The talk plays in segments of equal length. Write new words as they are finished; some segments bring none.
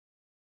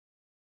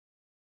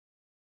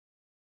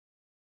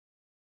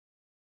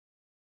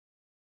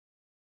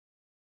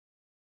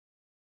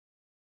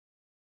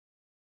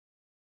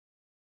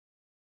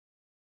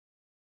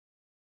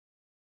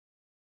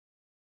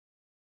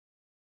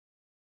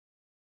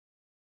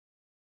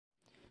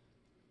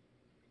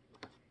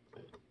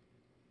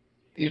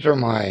These are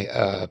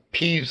my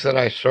peas that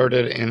I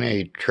started in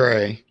a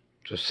tray.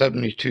 It's a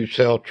 72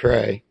 cell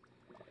tray.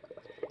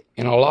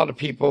 And a lot of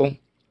people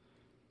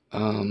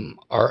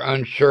are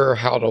unsure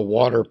how to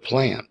water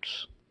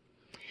plants.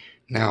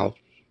 Now,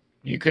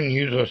 you can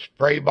use a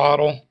spray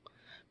bottle,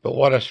 but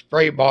what a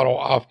spray bottle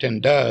often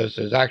does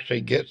is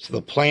actually gets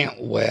the plant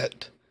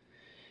wet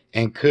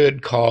and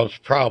could cause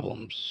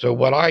problems. So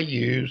what I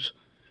use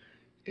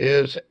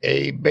is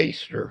a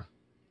baster.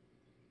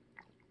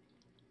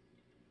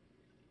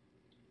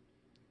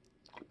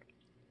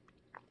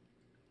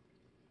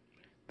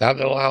 That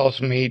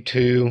allows me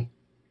to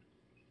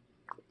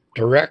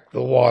direct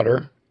the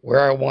water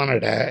where I want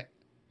it at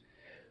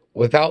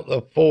without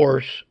the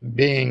force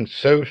being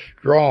so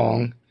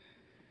strong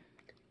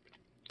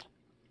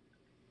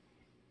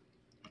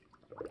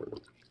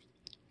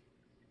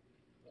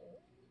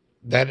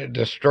that it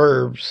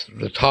disturbs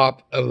the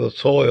top of the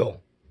soil.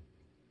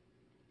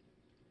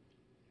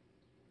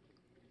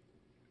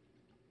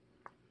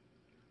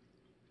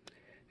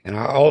 And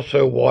I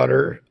also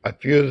water, a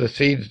few of the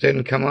seeds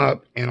didn't come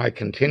up, and I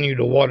continue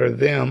to water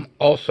them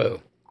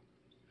also.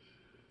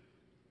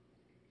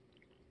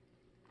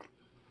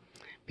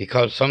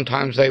 Because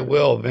sometimes they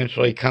will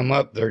eventually come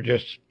up, they're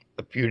just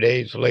a few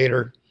days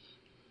later.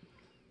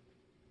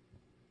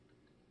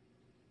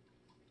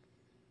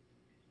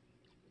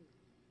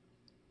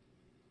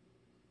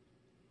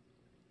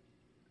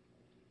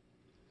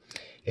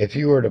 If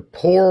you were to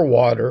pour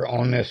water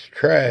on this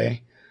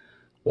tray,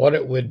 what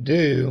it would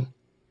do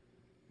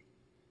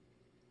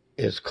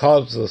is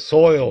cause the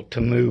soil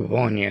to move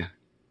on you.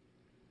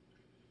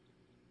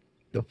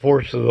 The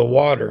force of the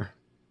water.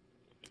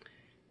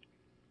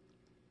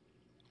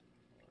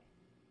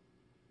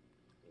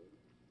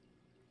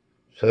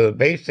 So the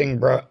basting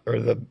brush,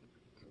 or the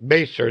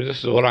baster,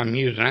 this is what I'm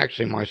using.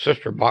 Actually, my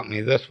sister bought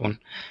me this one.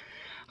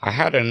 I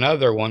had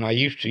another one I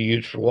used to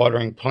use for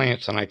watering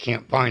plants, and I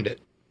can't find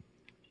it.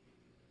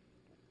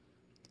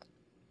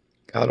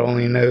 God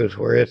only knows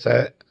where it's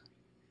at.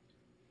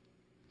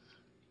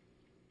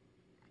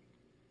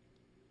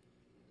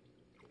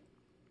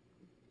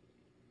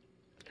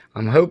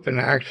 I'm hoping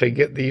to actually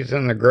get these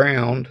in the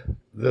ground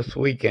this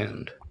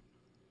weekend.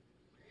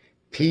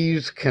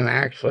 Peas can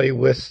actually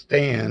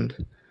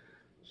withstand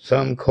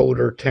some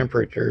colder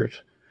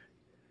temperatures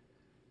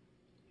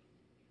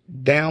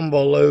down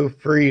below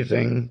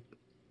freezing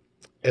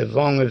as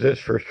long as it's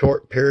for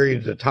short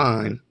periods of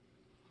time.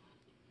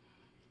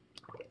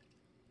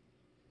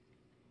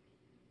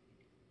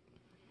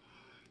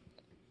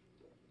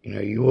 You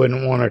know, you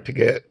wouldn't want it to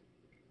get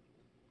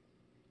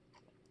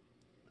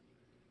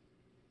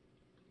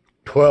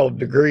 12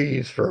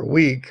 degrees for a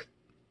week,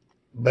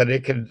 but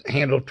it could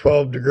handle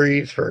 12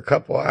 degrees for a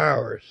couple of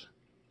hours.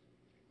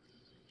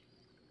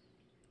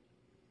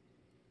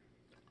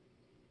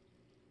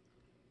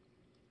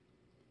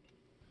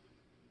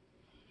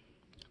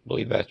 I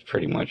believe that's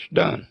pretty much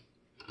done.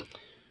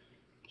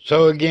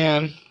 So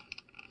again,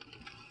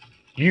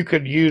 you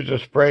could use a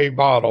spray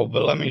bottle,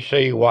 but let me show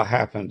you what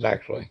happens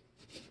actually.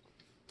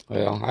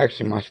 Well,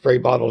 actually my spray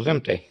bottle's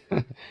empty.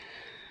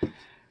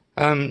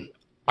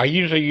 I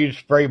usually use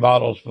spray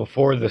bottles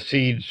before the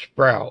seeds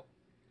sprout,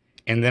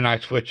 and then I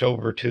switch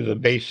over to the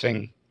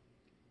basing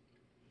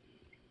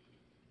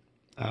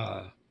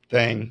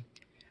thing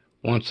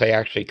once they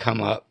actually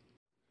come up.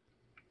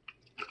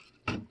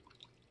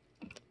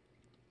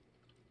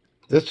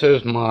 This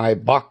is my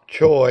bok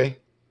choy.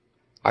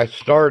 I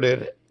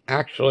started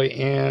actually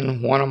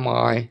in one of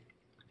my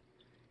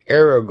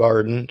arrow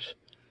gardens,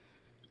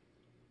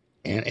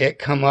 and it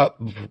come up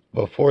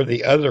before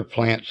the other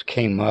plants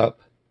came up.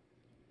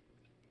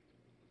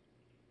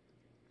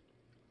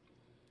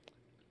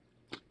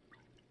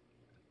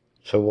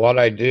 So what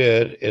I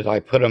did is I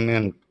put them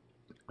in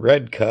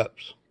red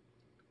cups.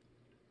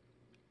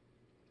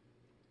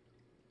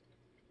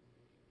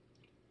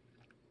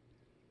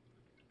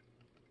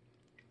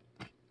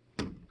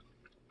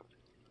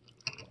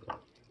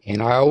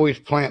 And I always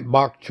plant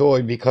bok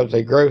choy because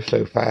they grow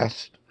so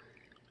fast.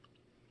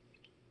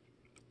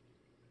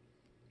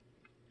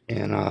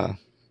 And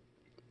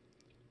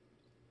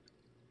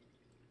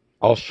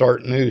I'll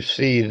start new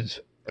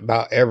seeds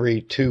about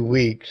every 2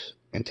 weeks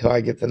until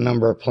I get the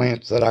number of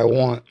plants that I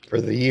want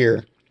for the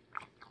year.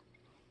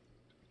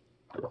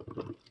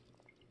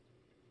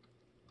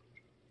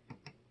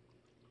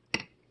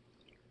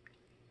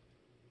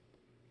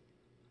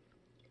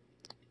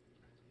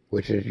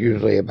 Which is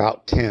usually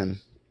about 10.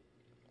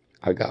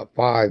 I got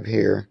 5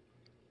 here.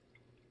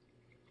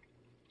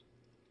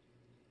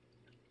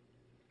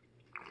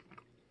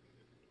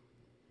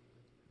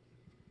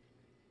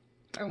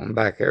 That one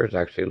back there is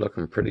actually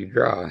looking pretty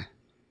dry.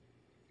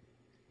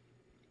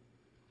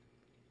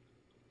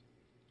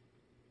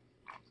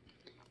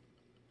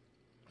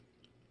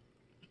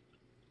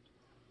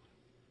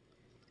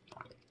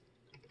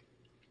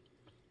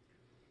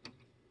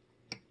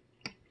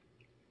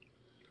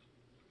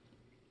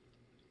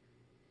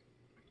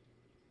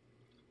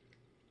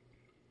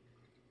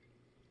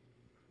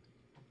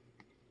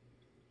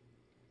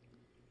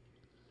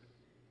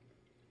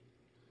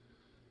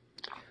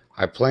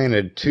 I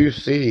planted 2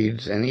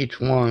 seeds in each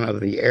one of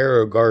the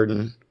Arrow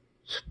Garden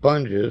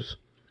sponges,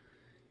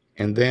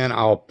 and then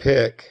I'll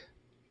pick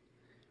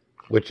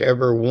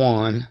whichever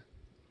one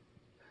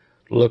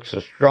looks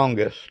the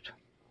strongest.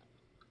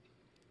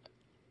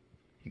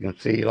 You can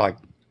see, like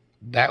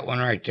that one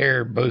right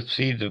there, both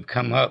seeds have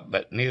come up,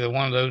 but neither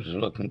one of those is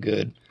looking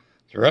good.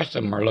 The rest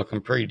of them are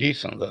looking pretty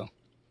decent though.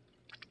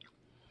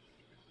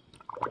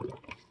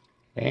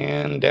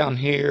 And down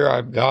here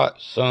I've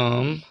got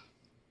some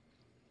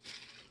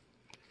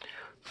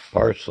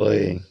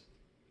parsley.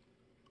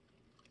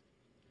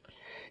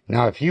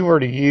 Now if you were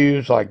to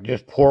use, like,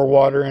 just pour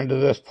water into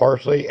this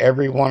parsley,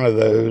 every one of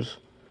those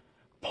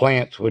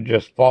plants would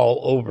just fall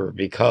over,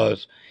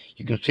 because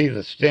you can see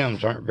the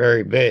stems aren't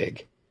very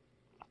big.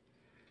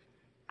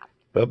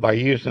 But by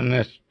using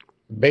this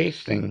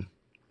basting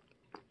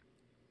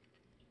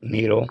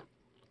needle,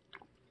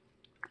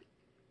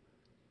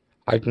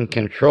 I can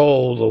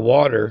control the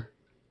water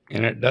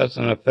and it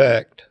doesn't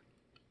affect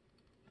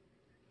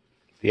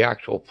the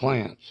actual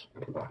plants.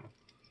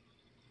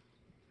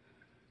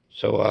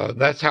 So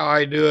that's how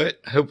I do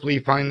it. Hopefully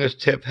you find this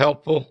tip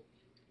helpful.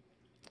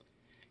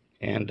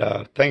 And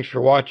thanks for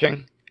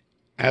watching.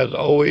 As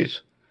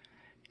always,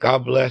 God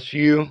bless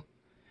you,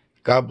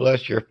 God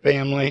bless your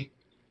family,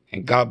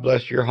 and God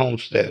bless your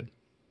homestead.